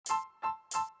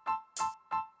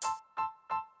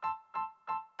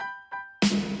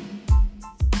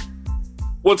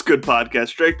What's good, podcast?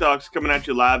 Straight Talks coming at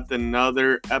you live with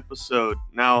another episode.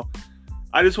 Now,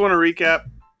 I just want to recap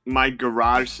my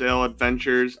garage sale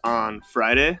adventures on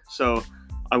Friday. So,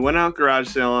 I went out garage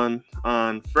sailing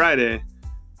on Friday,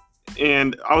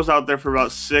 and I was out there for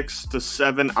about 6 to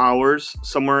 7 hours,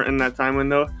 somewhere in that time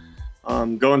window,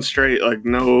 going straight, like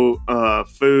no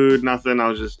food, nothing. I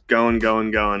was just going.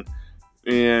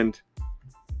 And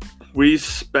we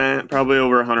spent probably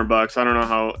over $100. I don't know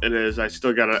how it is. I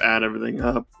still got to add everything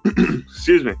up.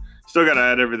 Excuse me. Still got to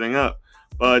add everything up.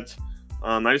 But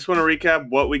I just want to recap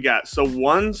what we got. So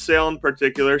one sale in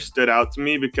particular stood out to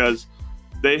me because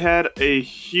they had a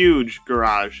huge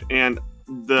garage. And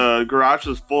the garage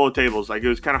was full of tables. Like, it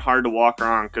was kind of hard to walk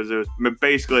around because it was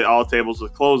basically all tables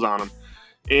with clothes on them.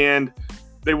 And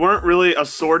they weren't really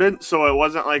assorted. So it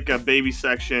wasn't like a baby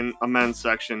section, a men's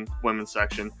section, women's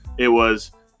section. It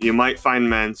was... You might find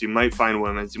men's, you might find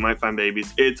women's, you might find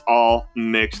babies. It's all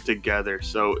mixed together.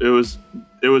 So it was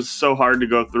so hard to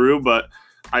go through, but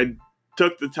I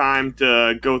took the time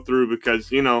to go through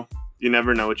because, you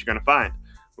never know what you're going to find,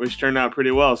 which turned out pretty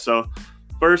well. So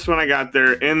first, when I got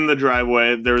there in the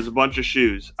driveway, there was a bunch of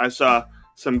shoes. I saw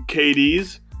some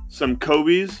KDs, some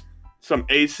Kobe's, some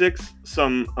Asics,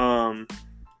 some,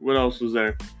 what else was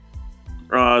there?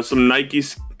 Some Nike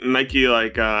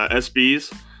like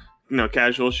SBs.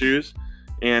 Casual shoes,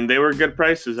 and they were good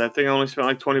prices. I think I only spent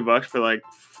like $20 for like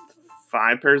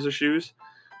 5 pairs of shoes,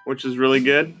 which is really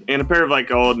good, and a pair of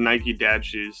like old Nike dad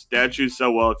shoes. Dad shoes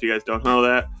sell well, if you guys don't know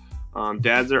that.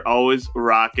 Dads are always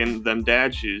rocking them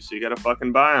dad shoes, so you gotta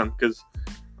fucking buy them because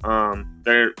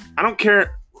they're. I don't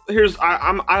care.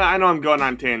 I know I'm going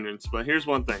on tangents, but here's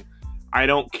one thing. I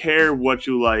don't care what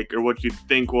you like or what you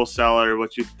think will sell or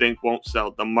what you think won't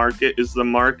sell. The market is the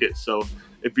market, so.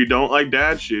 If you don't like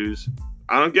dad shoes,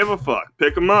 I don't give a fuck.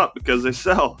 Pick them up because they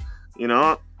sell.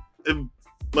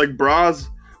 Like bras,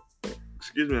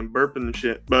 excuse me, I'm burping and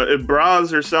shit. But if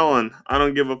bras are selling, I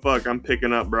don't give a fuck. I'm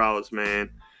picking up bras, man.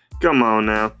 Come on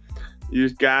now. You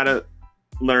just gotta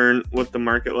learn what the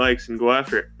market likes and go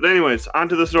after it. But anyways, on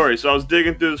to the story. So I was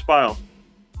digging through this pile.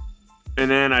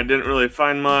 And then I didn't really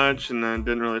find much.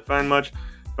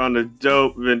 Found a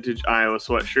dope vintage Iowa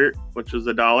sweatshirt, which was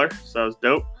 $1. So that was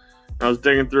dope. I was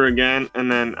digging through again,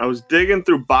 and then I was digging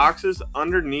through boxes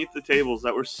underneath the tables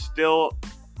that were still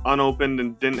unopened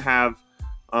and didn't have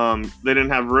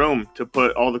room to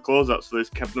put all the clothes out, so they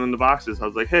just kept them in the boxes. I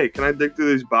was like, hey, can I dig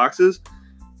through these boxes?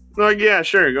 They're like, yeah,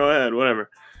 sure, go ahead, whatever.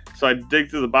 So I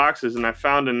dig through the boxes, and I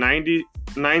found a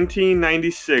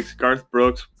 1996 Garth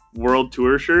Brooks World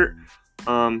Tour shirt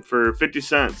for 50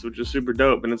 cents, which is super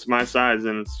dope, and it's my size,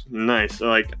 and it's nice. So,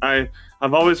 like,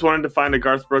 I've always wanted to find a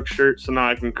Garth Brooks shirt, so now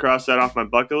I can cross that off my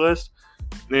bucket list.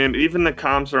 And even the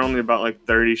comps are only about like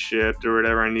 30 shipped or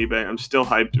whatever on eBay. I'm still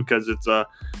hyped because it's a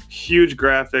huge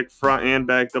graphic, front and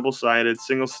back, double-sided,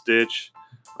 single stitch.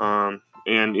 And,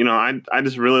 I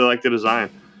just really like the design.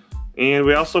 And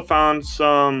we also found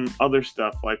some other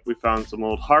stuff. Like, we found some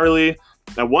old Harley.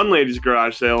 At one lady's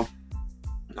garage sale,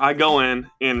 I go in,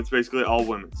 and it's basically all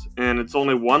women's. And it's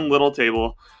only one little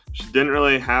table. She didn't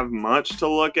really have much to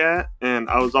look at, and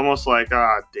I was almost like,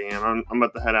 damn, I'm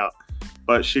about to head out.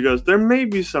 But she goes, there may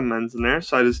be some men's in there.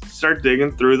 So I just start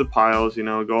digging through the piles,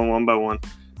 going one by one.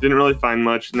 Didn't really find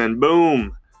much. And then,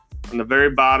 boom, on the very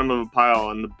bottom of a pile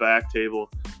on the back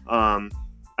table, I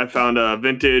found a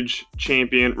vintage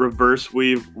Champion reverse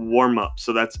weave warm-up.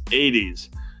 So that's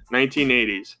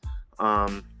 1980s.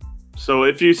 So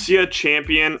if you see a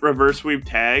Champion reverse weave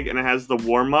tag and it has the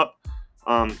warm-up,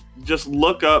 just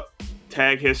look up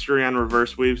tag history on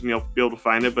reverse weaves and you'll be able to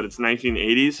find it, but it's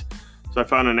 1980s. So I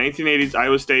found a 1980s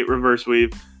Iowa State reverse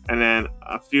weave, and then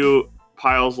a few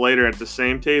piles later at the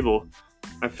same table,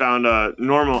 I found a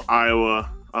normal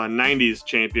Iowa 90s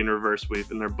Champion reverse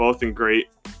weave, and they're both in great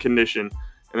condition,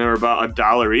 and they were about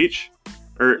 $1 each.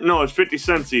 Or no, it's 50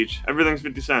 cents each. Everything's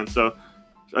 50 cents. So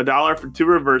 $1 for 2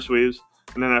 reverse weaves.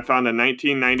 And then I found a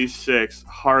 1996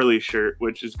 Harley shirt,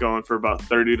 which is going for about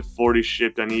 30 to 40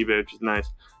 shipped on eBay, which is nice.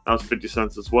 That was 50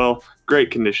 cents as well.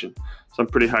 Great condition. So I'm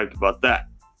pretty hyped about that.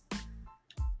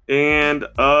 And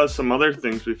some other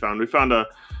things we found. We found a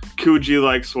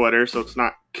Coogee-like sweater, so it's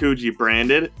not Coogee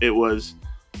branded. It was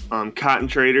Cotton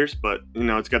Traders, but,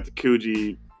 it's got the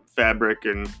Coogee fabric,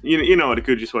 and you know what a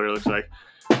Coogee sweater looks like.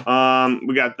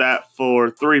 We got that for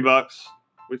 $3.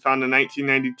 We found a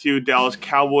 1992 Dallas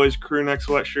Cowboys crew neck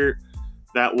sweatshirt.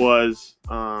 That was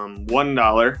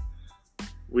 $1.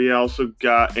 We also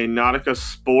got a Nautica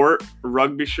Sport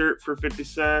rugby shirt for 50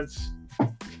 cents.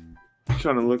 I'm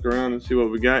trying to look around and see what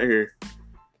we got here.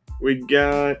 We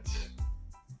got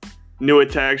New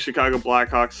Attack Chicago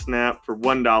Blackhawks snap for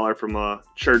 $1 from a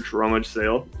church rummage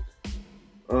sale.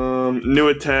 New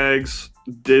Attacks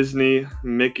Disney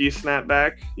Mickey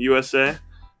snapback USA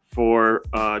for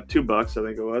 $2, I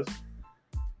think it was.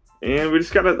 And we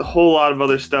just got a whole lot of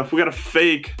other stuff. We got a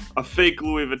fake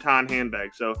Louis Vuitton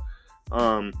handbag. So,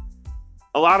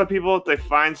 a lot of people, if they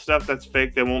find stuff that's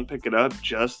fake, they won't pick it up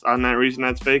just on that reason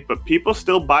that's fake. But people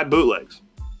still buy bootlegs.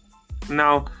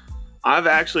 Now, I've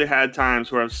actually had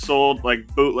times where I've sold like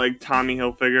bootleg Tommy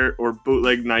Hilfiger or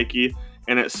bootleg Nike,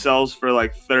 and it sells for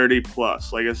like 30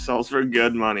 plus. Like, it sells for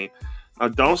good money. Now,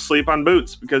 don't sleep on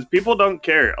boots because people don't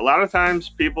care. A lot of times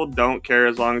people don't care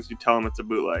as long as you tell them it's a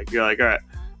bootleg. You're like, all right,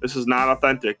 this is not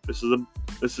authentic. This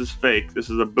is fake.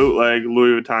 This is a bootleg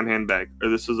Louis Vuitton handbag, or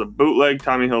this is a bootleg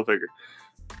Tommy Hilfiger.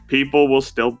 People will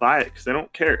still buy it because they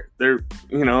don't care. They're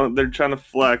trying to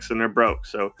flex and they're broke.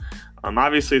 So,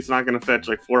 obviously it's not going to fetch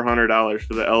like $400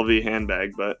 for the LV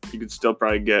handbag, but you could still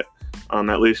probably get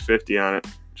at least 50 on it,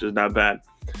 which is not bad.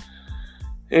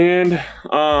 And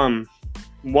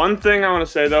one thing I want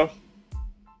to say though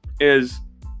is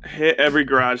hit every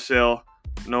garage sale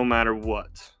no matter what.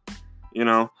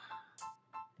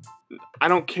 I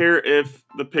don't care if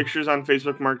the pictures on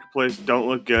Facebook Marketplace don't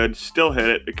look good, still hit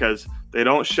it because they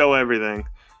don't show everything.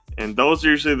 And those are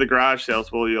usually the garage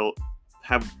sales where you'll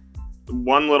have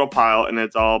one little pile and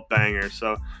it's all bangers.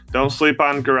 So don't sleep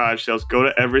on garage sales. Go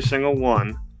to every single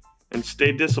one and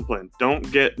stay disciplined. Don't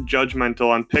get judgmental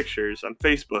on pictures on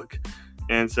Facebook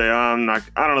and say, I don't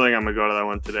think I'm going to go to that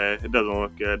one today. It doesn't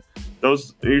look good.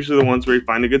 Those are usually the ones where you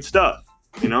find the good stuff,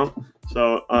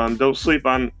 So don't sleep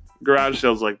on garage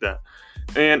sales like that.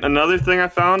 And another thing I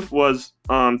found was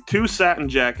 2 satin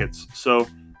jackets. So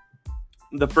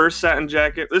the first satin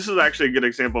jacket, this is actually a good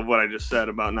example of what I just said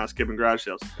about not skipping garage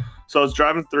sales. So I was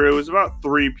driving through, it was about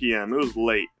 3 p.m. It was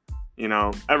late.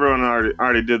 Everyone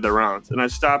already did their rounds. And I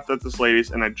stopped at this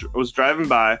lady's and I was driving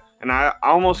by and I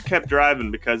almost kept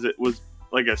driving because it was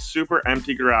like a super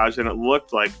empty garage and it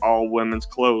looked like all women's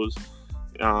clothes.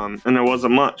 And there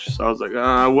wasn't much. So I was like,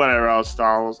 whatever, I'll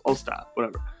stop,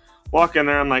 whatever. Walk in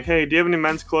there, I'm like, hey, do you have any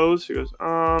men's clothes? She goes,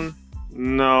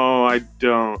 no, I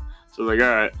don't. So I was like,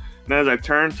 all right. And as I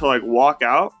turned to like walk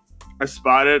out, I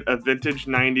spotted a vintage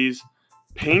 90s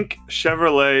pink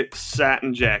Chevrolet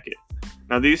satin jacket.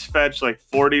 Now these fetch like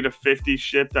 40 to 50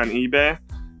 shipped on eBay,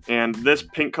 and this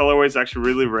pink colorway is actually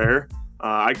really rare.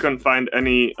 I couldn't find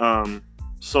any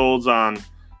solds on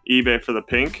eBay for the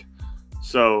pink.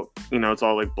 So, it's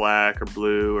all like black or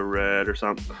blue or red or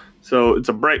something. So it's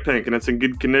a bright pink and it's in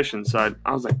good condition. So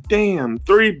I was like, damn,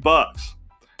 $3.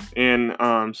 And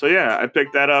so yeah, I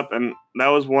picked that up and that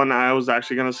was one I was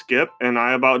actually going to skip. And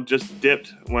I about just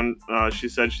dipped when she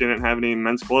said she didn't have any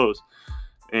men's clothes.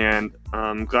 And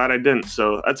I'm glad I didn't.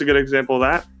 So that's a good example of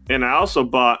that. And I also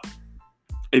bought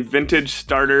a vintage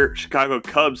starter Chicago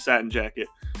Cubs satin jacket.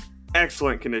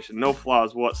 Excellent condition, no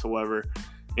flaws whatsoever.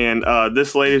 And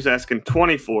this lady was asking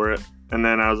 $20 for it. And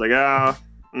then I was like, I'm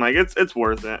like, it's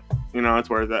worth it. It's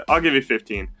worth it. I'll give you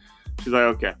 $15. She's like,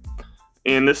 okay.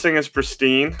 And this thing is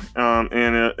pristine.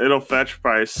 And it'll fetch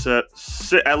probably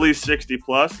at least 60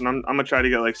 plus. And I'm going to try to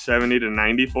get like 70 to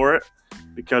 90 for it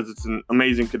because it's in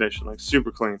amazing condition, like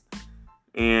super clean.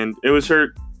 And it was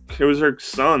her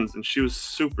son's and she was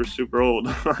super, super old.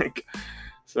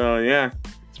 So yeah,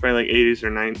 it's probably like 80s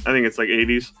or 90s. I think it's like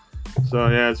 80s. So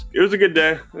yeah, it was a good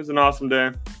day. It was an awesome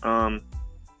day. I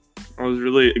was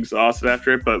really exhausted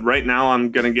after it, but right now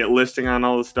I'm gonna get listing on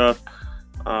all the stuff.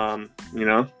 Time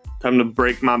to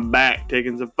break my back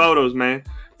taking some photos, man.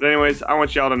 But anyways, I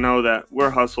want y'all to know that we're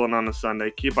hustling on a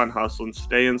Sunday. Keep on hustling.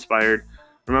 Stay inspired.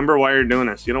 Remember why you're doing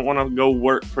this. You don't want to go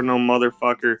work for no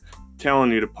motherfucker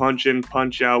telling you to punch in,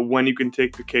 punch out, when you can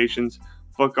take vacations.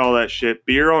 Fuck all that shit.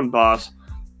 Be your own boss.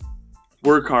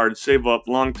 Work hard. Save up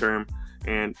long term.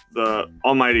 And the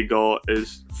almighty goal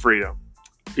is freedom.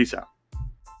 Peace out.